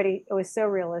 and it was so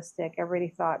realistic. Everybody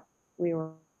thought we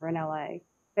were in LA.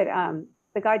 But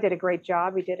the guy did a great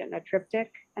job. He did it in a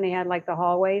triptych, and he had like the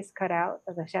hallways cut out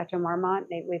of the Chateau Marmont.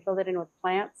 We filled it in with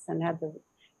plants and had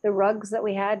the rugs that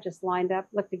we had just lined up,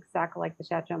 looked exactly like the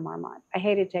Chateau Marmont. I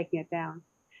hated taking it down.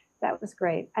 That was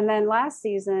great. And then last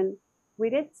season, we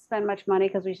didn't spend much money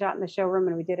because we shot in the showroom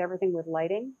and we did everything with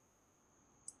lighting.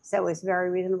 So it was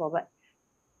very reasonable. But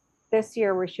this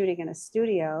year we're shooting in a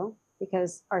studio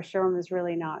because our showroom is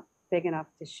really not big enough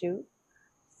to shoot.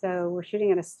 So we're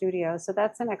shooting in a studio. So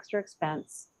that's an extra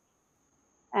expense.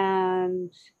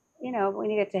 And, we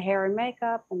need to get to hair and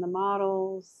makeup and the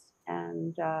models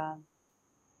and,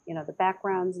 the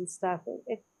backgrounds and stuff.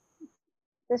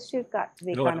 This shoot got to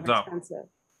be kind of expensive.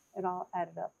 It all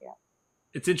added up, yeah.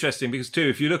 It's interesting because too,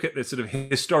 if you look at the sort of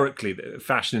historically the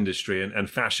fashion industry and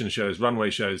fashion shows, runway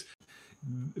shows,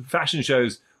 fashion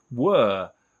shows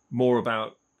were more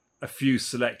about a few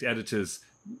select editors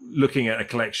looking at a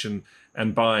collection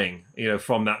and buying,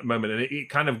 from that moment. And it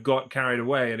kind of got carried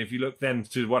away. And if you look then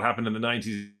to what happened in the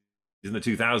 90s, in the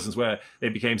 2000s, where they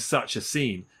became such a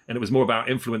scene, and it was more about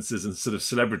influencers and sort of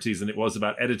celebrities than it was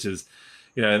about editors,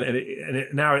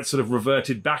 now it's sort of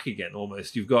reverted back again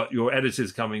almost. You've got your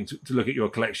editors coming to look at your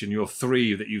collection, your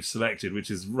 3 that you've selected, which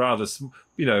is rather,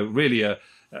 really a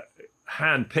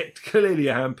hand-picked, clearly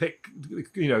a hand-picked,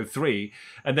 3.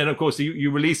 And then, of course,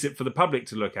 you release it for the public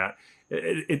to look at.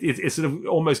 It's sort of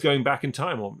almost going back in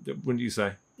time, wouldn't you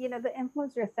say? The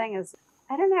influencer thing is,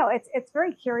 I don't know. It's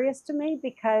very curious to me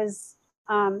because,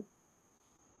 even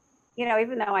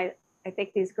though I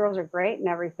think these girls are great and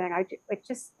everything, it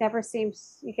just never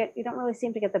seems you don't really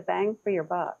seem to get the bang for your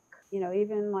buck.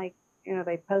 Even like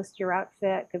they post your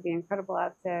outfit, could be an incredible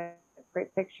outfit,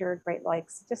 great picture, great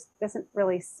likes. It just doesn't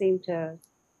really seem to,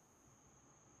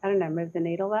 I don't know, move the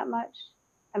needle that much.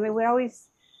 I mean, we always,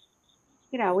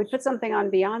 we put something on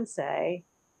Beyonce,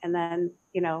 and then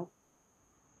the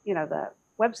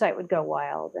website would go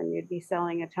wild and you'd be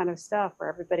selling a ton of stuff or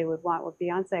everybody would want what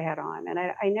Beyonce had on. And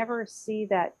I never see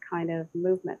that kind of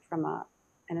movement from an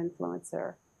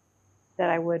influencer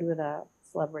that I would with a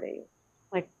celebrity.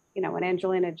 Like, when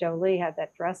Angelina Jolie had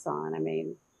that dress on, I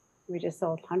mean, we just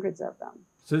sold hundreds of them.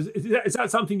 So is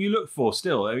that something you look for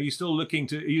still? Are you still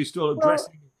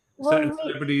addressing certain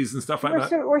celebrities and stuff like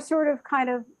that? We're sort of kind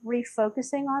of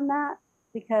refocusing on that,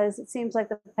 because it seems like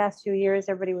the past few years,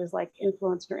 everybody was like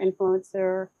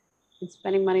influencer and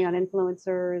spending money on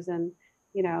influencers and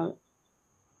you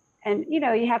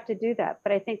have to do that.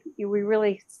 But I think we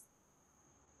really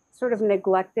sort of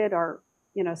neglected our,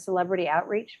 celebrity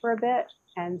outreach for a bit.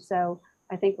 And so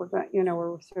I think we're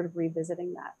sort of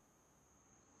revisiting that.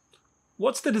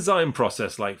 What's the design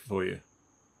process like for you?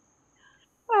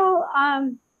 Well,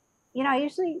 I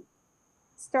usually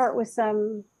start with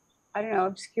some, I don't know,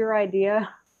 obscure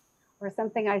idea or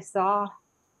something I saw.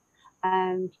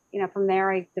 And, from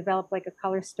there I develop like a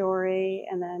color story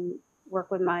and then work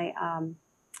with my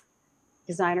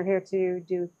designer here to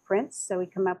do prints. So we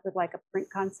come up with like a print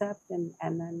concept and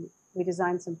then we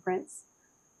design some prints.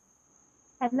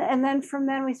 And then from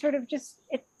then we sort of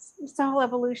it's a whole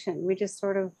evolution. We just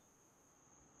sort of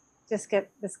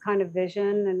get this kind of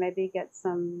vision and maybe get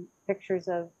some pictures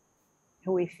of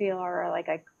who we feel our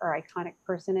iconic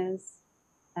person is.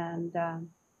 And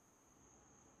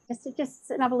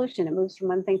just an evolution. It moves from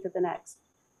one thing to the next.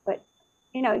 But,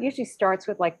 it usually starts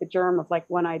with like the germ of like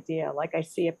one idea. Like I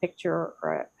see a picture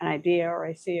or an idea, or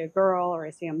I see a girl, or I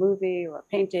see a movie or a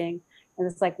painting. And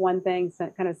it's like one thing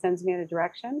that kind of sends me in a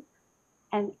direction.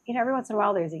 And, every once in a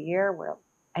while there's a year where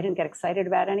I didn't get excited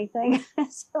about anything.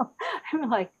 So I'm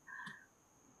like,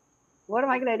 what am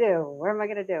I going to do? What am I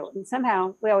going to do? And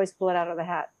somehow we always pull it out of the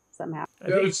hat somehow.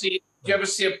 Do you ever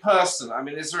see a person? I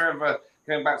mean, is there ever,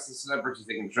 going back to the celebrity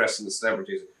thing and dressing the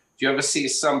celebrities, do you ever see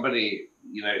somebody,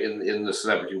 in the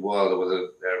celebrity world, or whether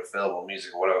they're a film or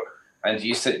music or whatever, And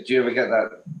you said, do you ever get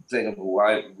that thing of, well,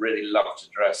 I really love to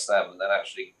dress them, and then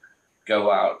actually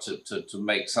go out to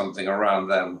make something around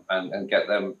them and get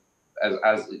them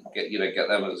get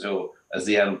them as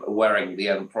the end, wearing the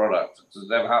end product? Does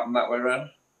it ever happen that way around?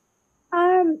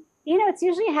 It's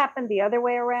usually happened the other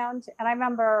way around. And I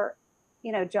remember,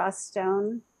 Joss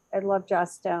Stone. I love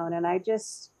Joss Stone, and I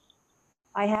was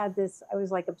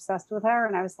like obsessed with her,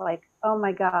 and I was like, oh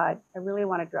my God, I really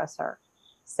want to dress her.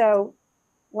 So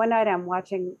one night I'm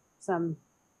watching some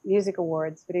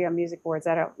video music awards.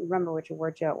 I don't remember which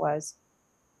award show it was.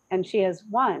 And she has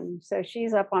won. So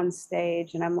she's up on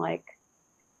stage, and I'm like,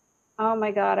 oh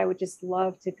my God, I would just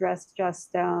love to dress Joss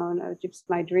Stone. It was just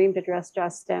my dream to dress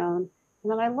Joss Stone.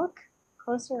 And then I look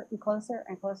closer and closer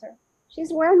and closer.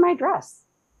 She's wearing my dress.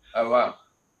 Oh, wow.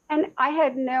 And I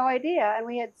had no idea. And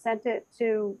we had sent it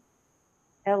to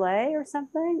LA or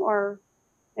something, or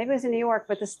maybe it was in New York,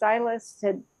 but the stylist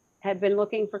had been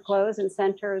looking for clothes and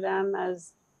sent her them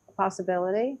as a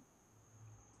possibility.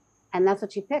 And that's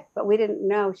what she picked, but we didn't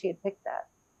know she had picked that.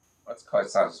 That's quite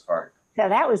satisfying. So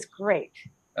that was great.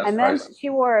 That's and then crazy. she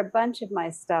wore a bunch of my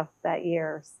stuff that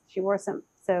year. She wore some,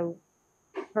 so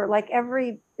for like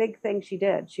every big thing she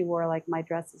did, she wore like my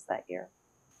dresses that year.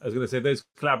 I was going to say those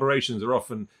collaborations are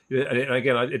often, and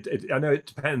again, I know it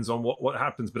depends on what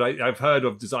happens, but I've heard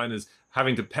of designers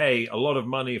having to pay a lot of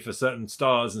money for certain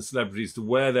stars and celebrities to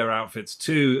wear their outfits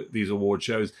to these award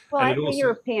shows. Well, and I think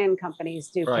European companies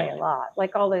do Right. pay a lot.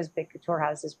 Like all those big couture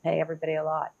houses pay everybody a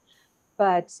lot.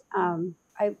 But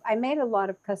I made a lot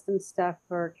of custom stuff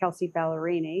for Kelsey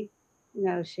Ballerini. You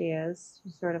know who she is.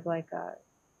 She's sort of like a,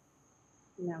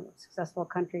 successful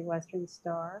country western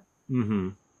star. Mm-hmm.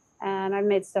 And I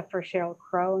made stuff for Sheryl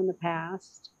Crow in the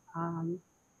past.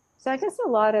 So I guess a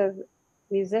lot of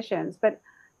musicians, but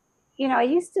I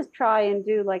used to try and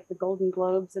do like the Golden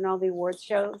Globes and all the awards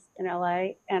shows in LA.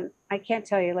 And I can't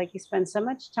tell you, like you spend so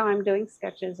much time doing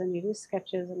sketches, and you do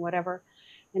sketches and whatever,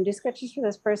 and do sketches for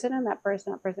this person and that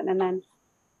person,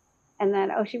 and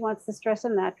then, oh, she wants this dress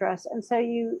and that dress. And so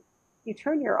you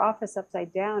turn your office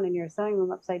upside down and your sewing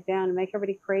room upside down and make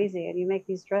everybody crazy. And you make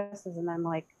these dresses, and then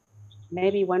like,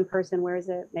 maybe one person wears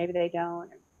it, maybe they don't,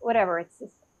 whatever. It's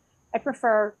just, I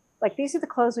prefer, like, these are the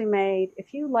clothes we made.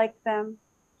 If you like them,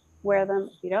 wear them.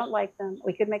 If you don't like them,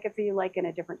 we could make it for you like in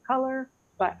a different color,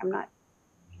 but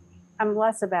I'm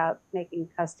less about making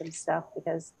custom stuff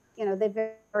because, they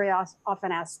very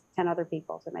often ask 10 other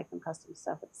people to make them custom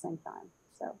stuff at the same time.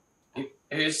 So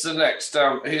who's the next,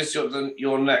 who's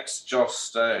your next Joss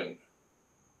Stone?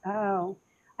 Oh,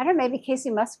 I don't know, maybe Casey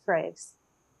Musgraves.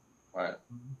 Right.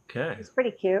 Okay. It's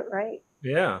pretty cute, right?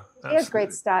 Yeah. He has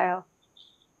great style.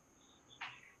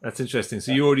 That's interesting.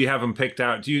 So you already have them picked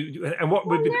out. Do you? And what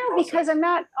would be? No, because I'm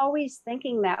not always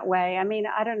thinking that way. I mean,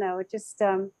 I don't know. It just,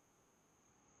 but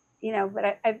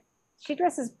she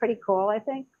dresses pretty cool. I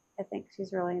think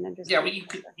she's really an interesting. Yeah, but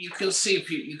you can see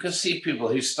people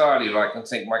who style you like and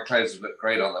think my clothes would look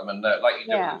great on them, and like you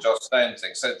did with the Joss Stone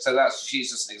thing. So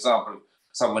she's just an example of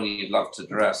someone you'd love to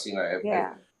dress.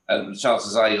 And the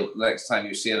chances are, next time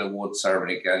you see an award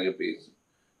ceremony again, you'll be.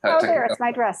 It's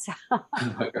my dress.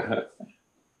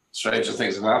 Stranger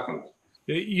things have happened.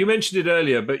 You mentioned it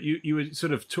earlier, but you were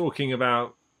sort of talking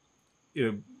about,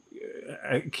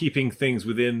 keeping things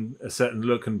within a certain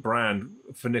look and brand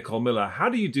for Nicole Miller. How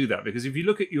do you do that? Because if you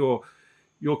look at your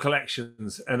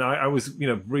collections, and I was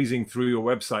breezing through your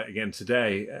website again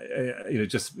today,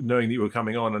 just knowing that you were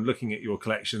coming on and looking at your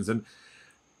collections, and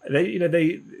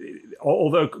they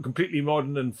although completely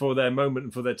modern and for their moment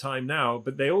and for their time now,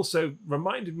 but they also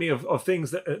reminded me of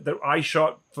things that I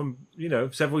shot from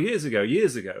several years ago,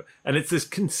 and it's this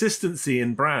consistency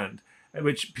in brand,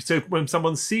 so when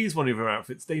someone sees one of your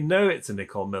outfits, they know it's a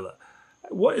Nicole Miller.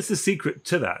 What is the secret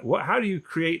to that? How do you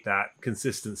create that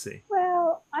consistency?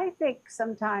 Well, I think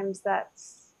sometimes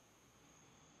that's,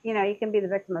 you can be the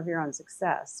victim of your own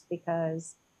success,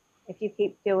 because if you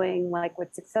keep doing like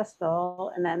what's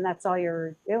successful and then that's all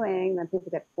you're doing, then people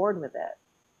get bored with it.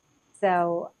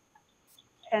 So,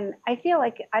 and I feel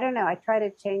like, I don't know, I try to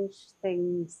change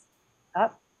things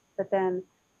up, but then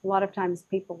a lot of times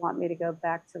people want me to go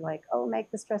back to like, oh,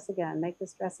 make this dress again.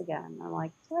 I'm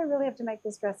like, do I really have to make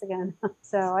this dress again?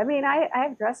 So, I mean, I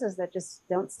have dresses that just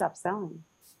don't stop selling.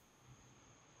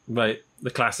 Right,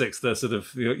 the classics, the sort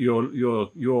of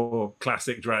your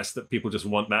classic dress that people just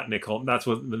want that Nicole. That's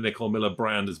what the Nicole Miller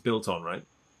brand is built on, right?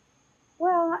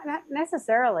 Well, not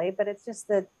necessarily, but it's just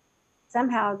that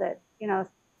somehow that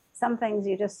some things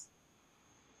you just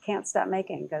can't stop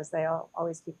making because they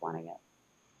always keep wanting it,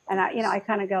 and I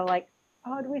kind of go like,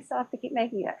 oh, do we still have to keep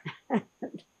making it?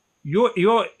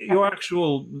 Your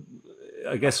actual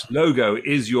I guess, logo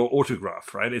is your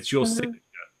autograph, right? It's your signature.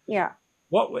 Yeah.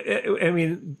 I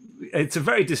mean, it's a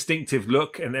very distinctive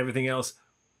look and everything else.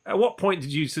 At what point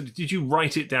did you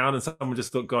write it down and someone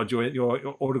just thought, God,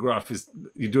 your autograph is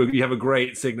you have a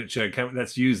great signature.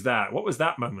 Let's use that. What was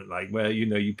that moment like where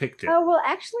you picked it? Oh, well,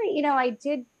 actually, I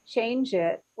did change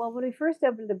it. Well, when we first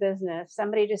opened the business,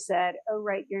 somebody just said, "Oh,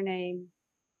 write your name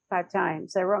 5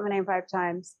 times." So I wrote my name 5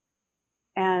 times,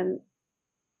 and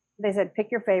they said,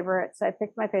 "Pick your favorite." So I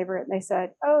picked my favorite, and they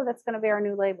said, "Oh, that's going to be our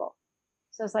new label."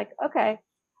 So I was like, "Okay."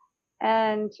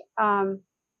 And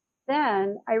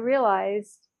then I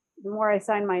realized the more I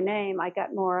signed my name, I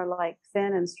got more like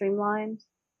thin and streamlined,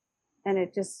 and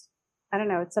it just, I don't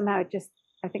know,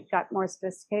 I think got more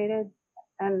sophisticated.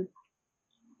 And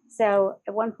so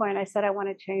at one point I said I want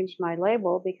to change my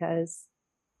label because,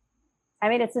 I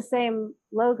mean, it's the same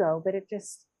logo, but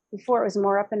before it was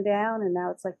more up and down, and now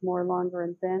it's like more longer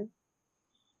and thin.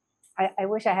 I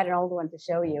wish I had an old one to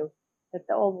show you, but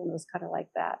the old one was kind of like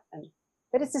that.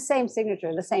 But it's the same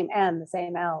signature, the same N, the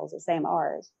same L's, the same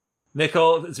R's.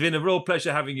 Nicole, it's been a real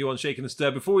pleasure having you on Shaken and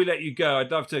Stir. Before we let you go, I'd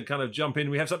love to kind of jump in.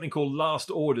 We have something called Last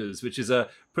Orders, which is a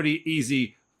pretty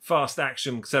easy, fast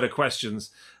action set of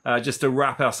questions just to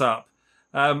wrap us up.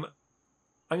 I'm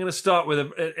going to start with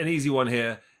an easy one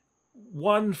here.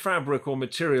 One fabric or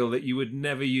material that you would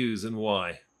never use and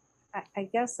why? I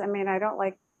guess, I mean, I don't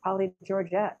like poly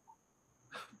Georgette.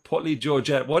 Poly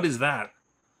Georgette, what is that?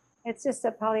 It's just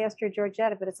a polyester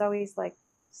Georgette, but it's always like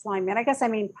slimy. And I guess I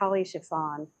mean poly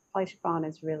chiffon. Poly chiffon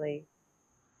is really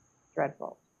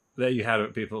dreadful. There you have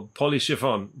it, people. Poly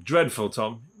chiffon. Dreadful,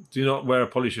 Tom. Do not wear a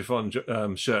poly chiffon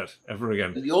shirt ever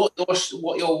again.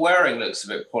 What you're wearing looks a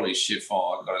bit poly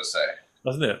chiffon, I've got to say.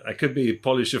 Doesn't it? I could be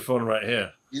poly chiffon right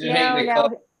here. No,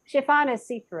 chiffon is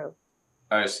see-through.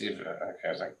 Oh, see-through.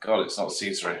 Okay, thank God it's not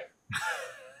see-through.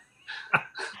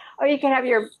 Or you can have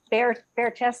your bare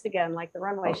chest again, like the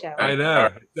runway show. I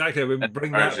know, exactly. We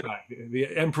bring that back.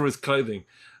 The emperor's clothing.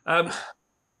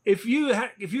 If you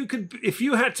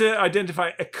had to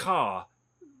identify a car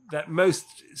that most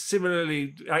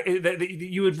similarly that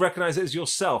you would recognize as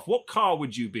yourself, what car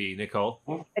would you be, Nicole?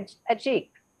 A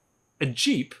Jeep. A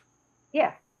Jeep?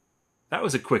 Yeah. That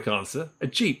was a quick answer. A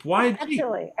Jeep. Why a Jeep?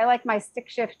 Actually, I like my stick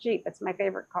shift Jeep. It's my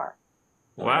favorite car.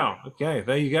 Wow. Okay,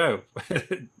 there you go.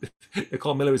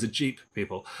 Nicole Miller is a Jeep,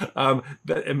 people.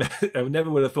 But I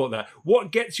never would have thought that.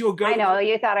 What gets your goat? I know,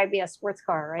 you thought I'd be a sports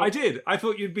car, right? I did. I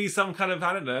thought you'd be some kind of,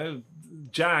 I don't know,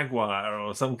 Jaguar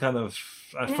or some kind of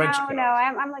French car. No,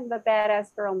 I'm like the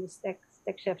badass girl in the stick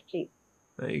shift Jeep.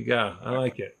 There you go. I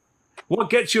like it. What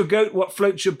gets your goat? What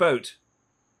floats your boat?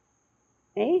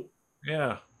 Me?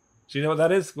 Yeah. Do you know what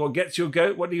that is? What gets your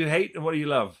goat? What do you hate and what do you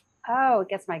love? Oh, it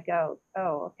gets my goat.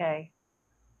 Oh, okay.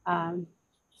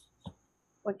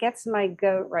 What gets my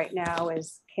goat right now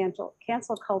is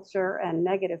cancel culture and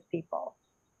negative people.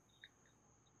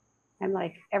 I'm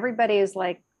like, everybody is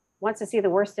like, wants to see the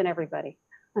worst in everybody.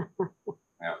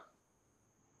 Yeah.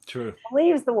 True.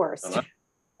 Believes the worst.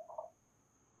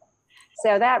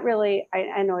 So that really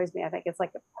annoys me. I think it's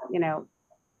like a,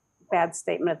 bad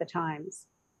statement of the times.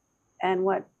 And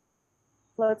what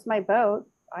floats my boat,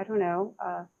 I don't know,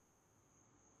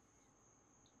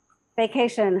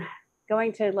 vacation,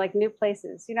 going to like new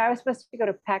places. I was supposed to go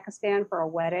to Pakistan for a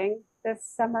wedding this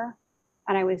summer,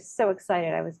 and I was so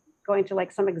excited. I was going to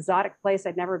like some exotic place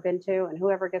I'd never been to, and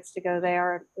whoever gets to go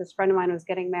there, this friend of mine was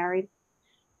getting married.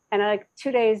 And like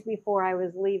 2 days before I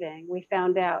was leaving, we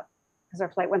found out, because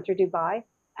our flight went through Dubai,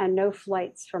 and no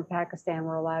flights from Pakistan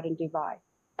were allowed in Dubai.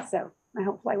 So my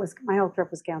whole trip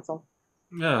was canceled.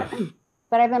 Yeah.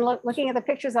 But I've been looking at the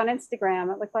pictures on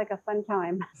Instagram. It looked like a fun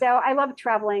time. So I love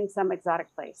traveling some exotic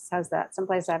place. How's that?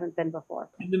 Someplace I haven't been before.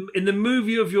 In the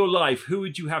movie of your life, who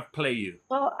would you have play you?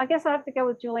 Well, I guess I'll have to go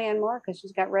with Julianne Moore because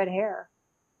she's got red hair.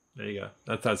 There you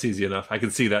go. That's easy enough. I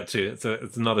can see that too.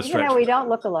 It's not a stretch. We don't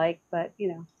look alike, but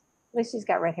at least she's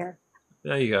got red hair.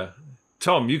 There you go.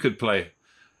 Tom, you could play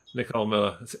Nicole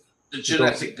Miller. The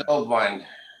genetic gold mine.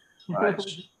 Right.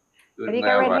 Have you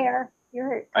got red hair?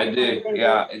 I do.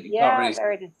 Yeah. Yeah,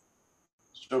 very nice.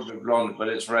 Strawberry blonde, but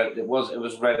it's red. It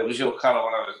was red. It was your color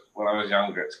when I was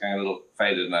younger. It's getting a little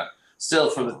faded now. Still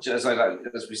from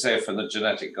as we say, from the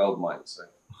genetic gold mine. So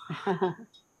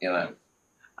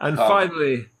And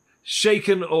finally,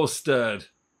 shaken or stirred?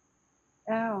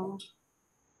 Oh,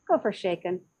 go for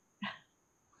shaken.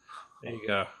 There you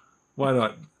go. Why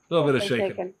not? A little bit of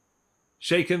shaken.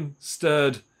 Shaken,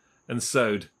 stirred, and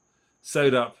sewed.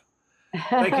 Sewed up.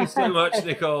 Thank you so much,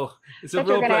 Nicole. It's a real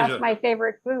pleasure. You're going to ask pleasure. my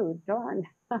favorite food. Darn.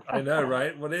 I know,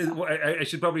 right? I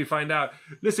should probably find out.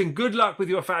 Listen, good luck with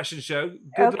your fashion show.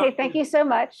 Okay, thank you so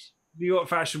much. New York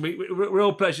Fashion Week.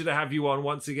 Real pleasure to have you on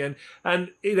once again.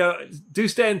 And, do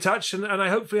stay in touch. And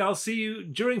hopefully I'll see you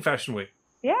during Fashion Week.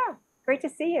 Yeah, great to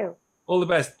see you. All the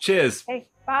best. Cheers. Hey,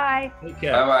 bye. Take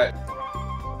care.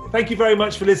 Bye-bye. Thank you very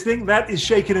much for listening. That is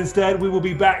Shaken and Stirred. We will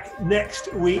be back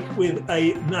next week with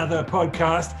another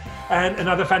podcast and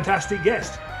another fantastic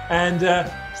guest. And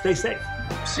stay safe.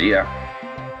 See ya.